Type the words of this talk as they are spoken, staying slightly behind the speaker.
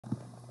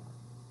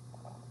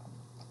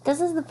This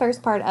is the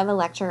first part of a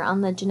lecture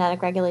on the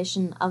genetic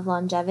regulation of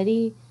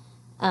longevity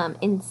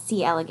in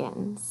C.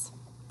 elegans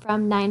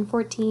from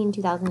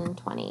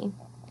 9/14/2020.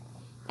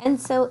 And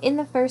so in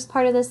the first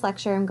part of this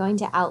lecture, I'm going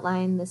to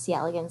outline the C.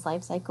 elegans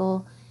life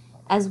cycle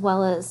as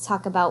well as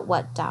talk about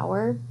what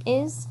Dower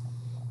is.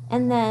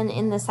 And then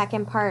in the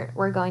second part,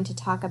 we're going to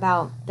talk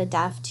about the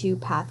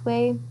DAF2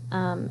 pathway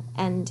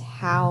and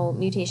how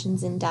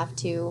mutations in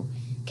DAF2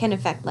 can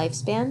affect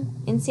lifespan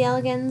in C.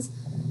 elegans.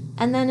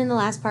 And then in the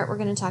last part, we're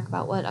going to talk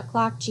about what a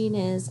clock gene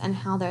is and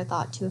how they're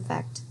thought to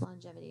affect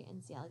longevity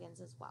in C. elegans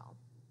as well.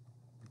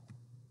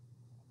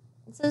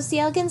 So C.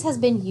 elegans has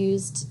been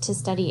used to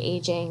study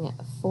aging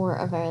for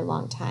a very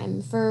long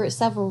time for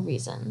several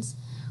reasons.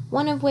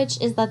 One of which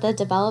is that the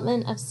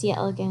development of C.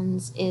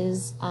 elegans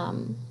is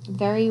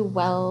very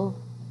well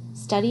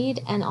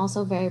studied and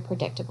also very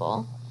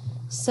predictable.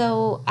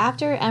 So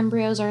after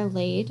embryos are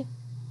laid,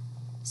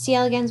 C.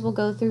 elegans will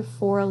go through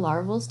 4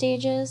 larval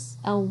stages,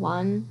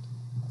 L1,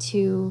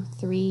 2,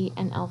 3,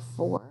 and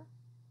L4,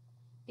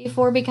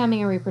 before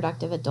becoming a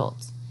reproductive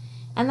adult.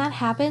 And that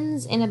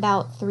happens in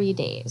about 3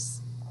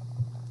 days.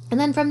 And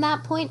then from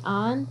that point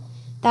on,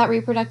 that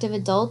reproductive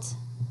adult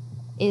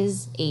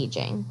is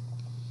aging.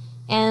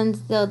 And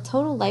the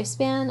total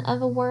lifespan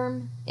of a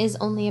worm is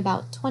only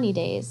about 20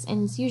 days,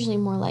 and it's usually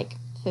more like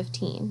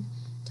 15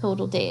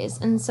 total days.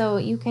 And so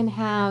you can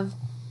have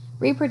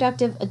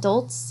reproductive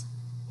adults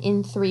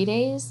in 3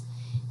 days.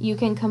 You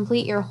can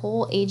complete your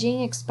whole aging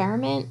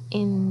experiment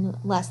in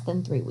less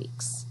than 3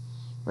 weeks,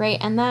 right?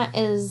 And that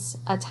is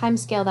a time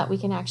scale that we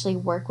can actually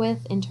work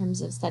with in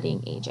terms of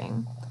studying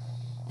aging.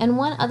 And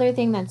one other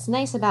thing that's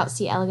nice about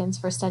C. elegans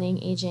for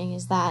studying aging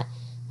is that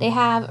they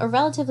have a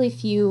relatively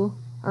few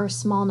or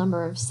small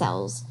number of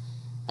cells.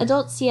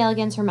 Adult C.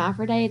 elegans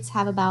hermaphrodites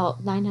have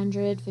about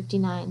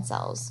 959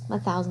 cells,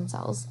 1,000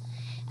 cells.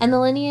 And the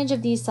lineage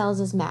of these cells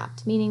is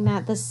mapped, meaning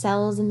that the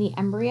cells in the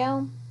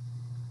embryo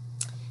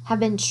have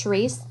been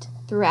traced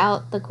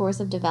throughout the course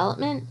of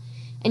development,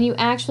 and you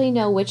actually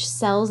know which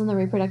cells in the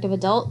reproductive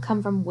adult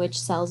come from which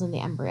cells in the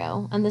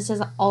embryo. And this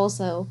is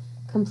also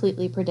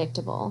completely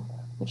predictable,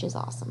 which is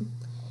awesome.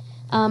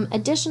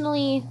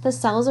 Additionally, the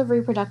cells of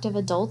reproductive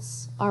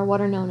adults are what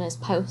are known as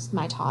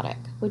post-mitotic,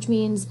 which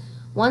means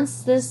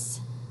once this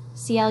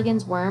C.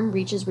 elegans worm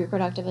reaches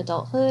reproductive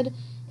adulthood,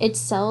 its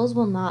cells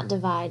will not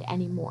divide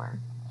anymore,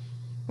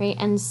 right?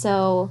 And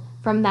so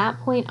from that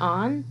point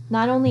on,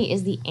 not only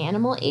is the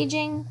animal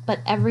aging,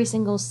 but every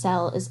single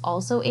cell is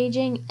also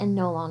aging and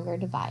no longer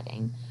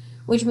dividing,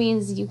 which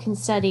means you can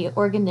study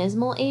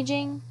organismal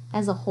aging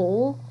as a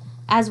whole,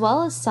 as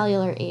well as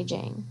cellular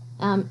aging.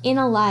 In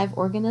a live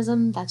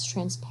organism that's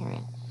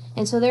transparent.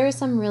 And so there are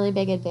some really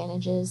big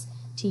advantages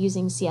to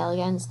using C.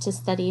 elegans to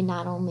study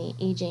not only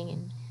aging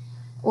in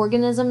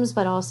organisms,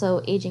 but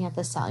also aging at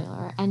the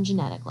cellular and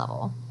genetic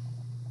level.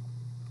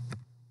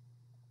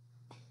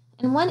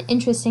 And one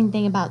interesting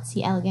thing about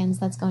C. elegans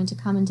that's going to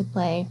come into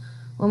play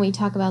when we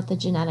talk about the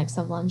genetics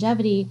of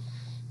longevity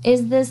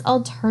is this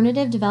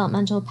alternative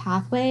developmental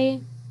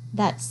pathway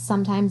that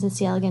sometimes the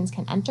C. elegans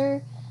can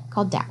enter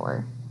called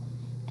Dower.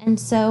 And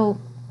so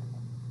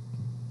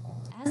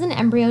as an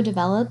embryo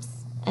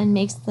develops and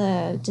makes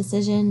the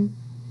decision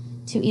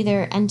to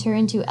either enter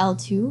into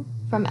L2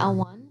 from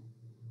L1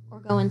 or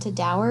go into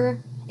Dower,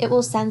 it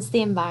will sense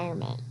the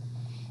environment.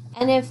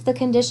 And if the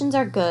conditions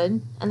are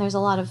good and there's a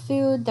lot of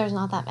food, there's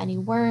not that many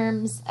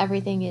worms,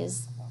 everything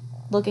is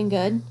looking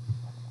good,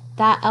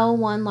 that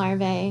L1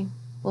 larvae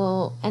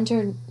will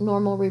enter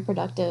normal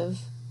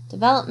reproductive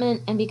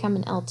development and become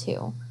an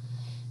L2.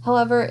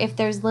 However, if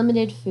there's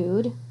limited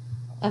food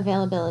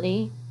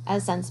availability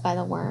as sensed by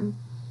the worm,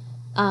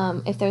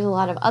 if there's a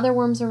lot of other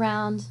worms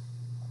around,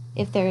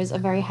 if there's a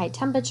very high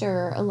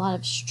temperature, a lot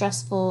of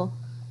stressful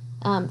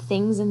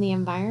things in the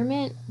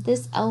environment,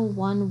 this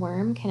L1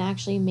 worm can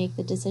actually make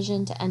the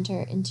decision to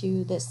enter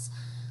into this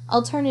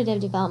alternative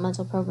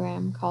developmental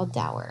program called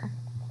Dower.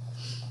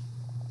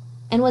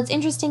 And what's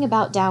interesting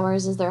about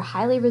Dowers is they're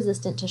highly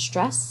resistant to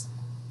stress,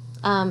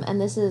 and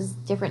this is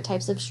different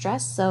types of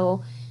stress.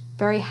 So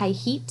very high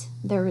heat,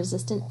 they're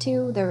resistant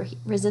to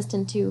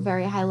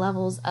very high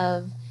levels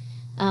of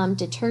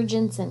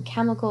detergents and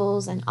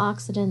chemicals and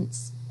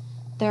oxidants.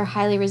 They're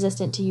highly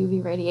resistant to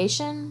UV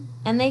radiation,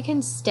 and they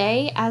can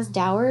stay as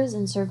Dowers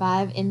and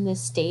survive in this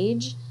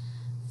stage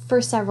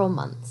for several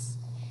months.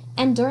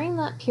 And during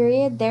that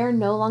period, they're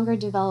no longer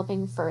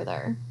developing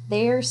further.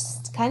 They're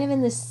kind of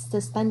in this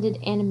suspended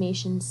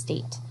animation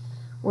state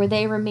where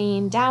they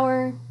remain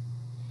Dower.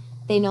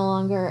 They're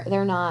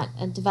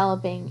not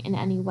developing in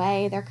any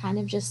way. They're kind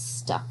of just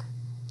stuck,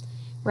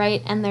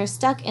 right? And they're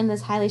stuck in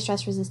this highly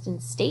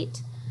stress-resistant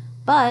state.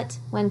 But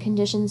when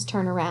conditions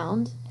turn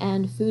around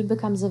and food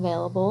becomes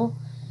available,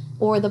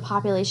 or the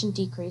population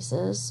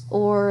decreases,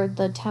 or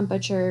the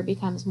temperature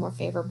becomes more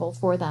favorable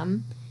for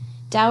them,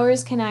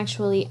 Dowers can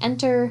actually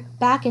enter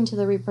back into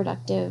the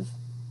reproductive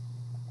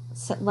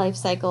life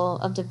cycle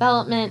of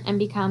development and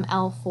become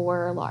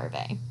L4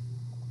 larvae.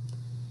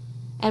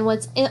 And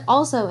what's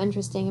also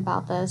interesting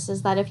about this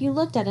is that if you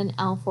looked at an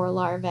L4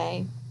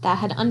 larvae that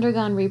had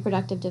undergone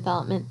reproductive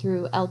development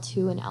through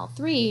L2 and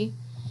L3,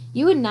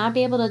 you would not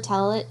be able to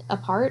tell it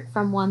apart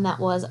from one that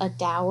was a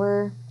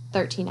dower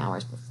 13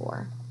 hours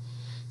before.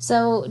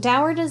 So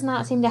dower does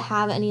not seem to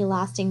have any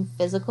lasting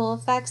physical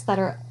effects that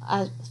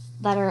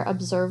are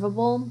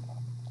observable.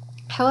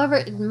 However,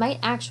 it might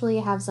actually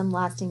have some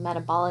lasting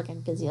metabolic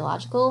and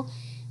physiological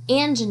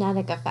and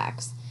genetic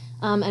effects.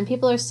 And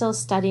people are still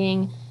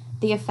studying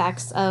the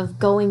effects of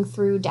going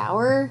through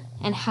dower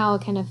and how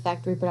it can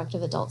affect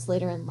reproductive adults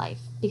later in life,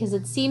 because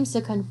it seems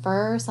to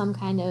confer some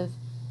kind of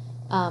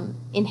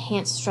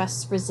enhanced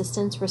stress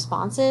resistance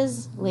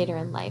responses later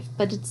in life,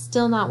 but it's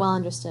still not well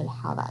understood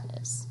how that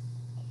is.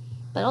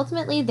 But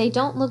ultimately, they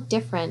don't look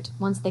different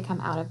once they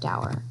come out of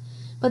dower.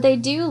 But they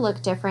do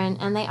look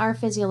different, and they are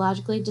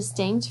physiologically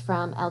distinct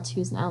from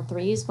L2s and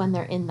L3s when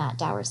they're in that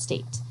dower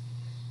state.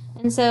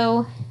 And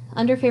so,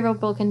 under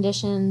favorable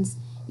conditions,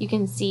 you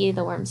can see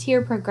the worms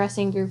here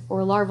progressing through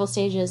 4 larval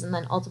stages and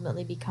then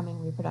ultimately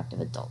becoming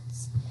reproductive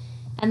adults.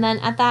 And then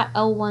at that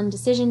L1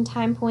 decision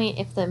time point,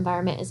 if the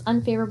environment is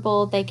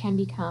unfavorable, they can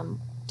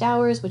become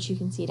dowers, which you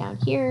can see down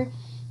here,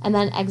 and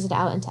then exit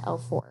out into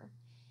L4.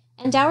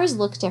 And dowers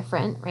look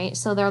different, right?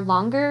 So they're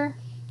longer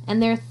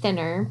and they're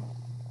thinner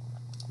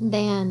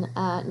than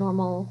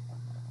normal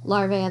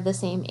larvae of the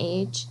same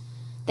age.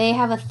 They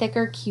have a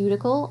thicker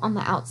cuticle on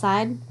the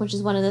outside, which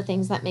is one of the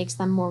things that makes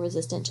them more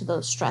resistant to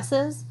those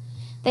stresses.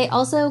 They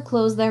also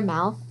close their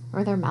mouth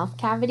or their mouth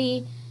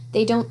cavity.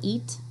 They don't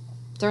eat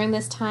during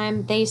this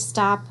time. They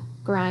stop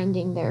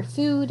grinding their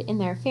food in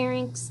their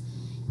pharynx,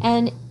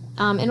 and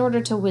in order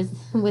to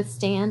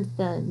withstand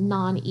the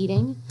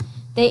non-eating,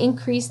 they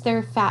increase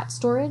their fat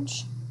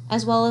storage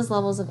as well as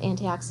levels of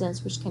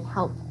antioxidants, which can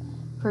help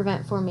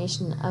prevent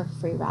formation of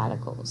free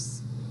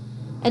radicals.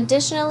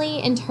 Additionally,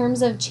 in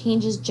terms of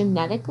changes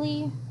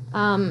genetically,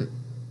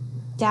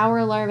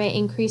 dower larvae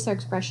increase their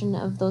expression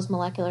of those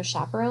molecular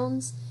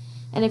chaperones.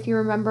 And if you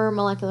remember,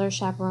 molecular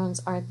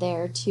chaperones are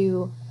there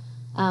to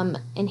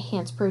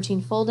enhance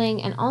protein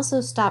folding and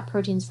also stop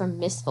proteins from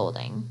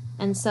misfolding.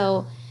 And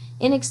so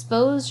in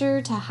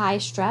exposure to high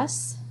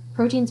stress,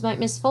 proteins might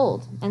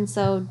misfold. And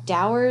so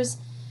dowers,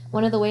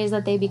 one of the ways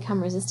that they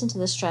become resistant to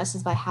the stress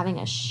is by having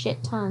a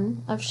shit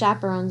ton of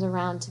chaperones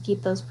around to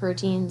keep those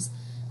proteins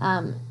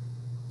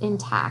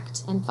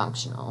intact and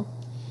functional.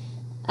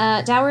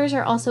 Dowers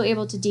are also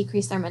able to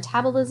decrease their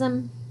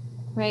metabolism,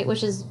 right,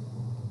 which is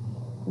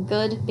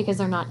good because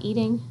they're not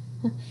eating.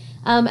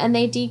 And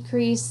they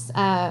decrease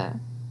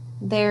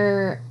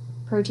their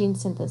protein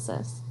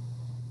synthesis,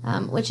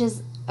 which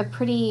is a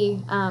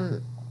pretty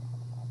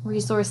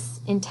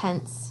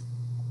resource-intense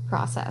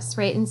process,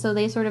 right? And so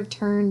they sort of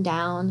turn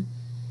down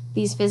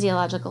these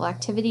physiological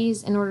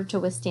activities in order to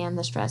withstand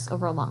the stress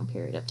over a long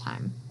period of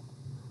time.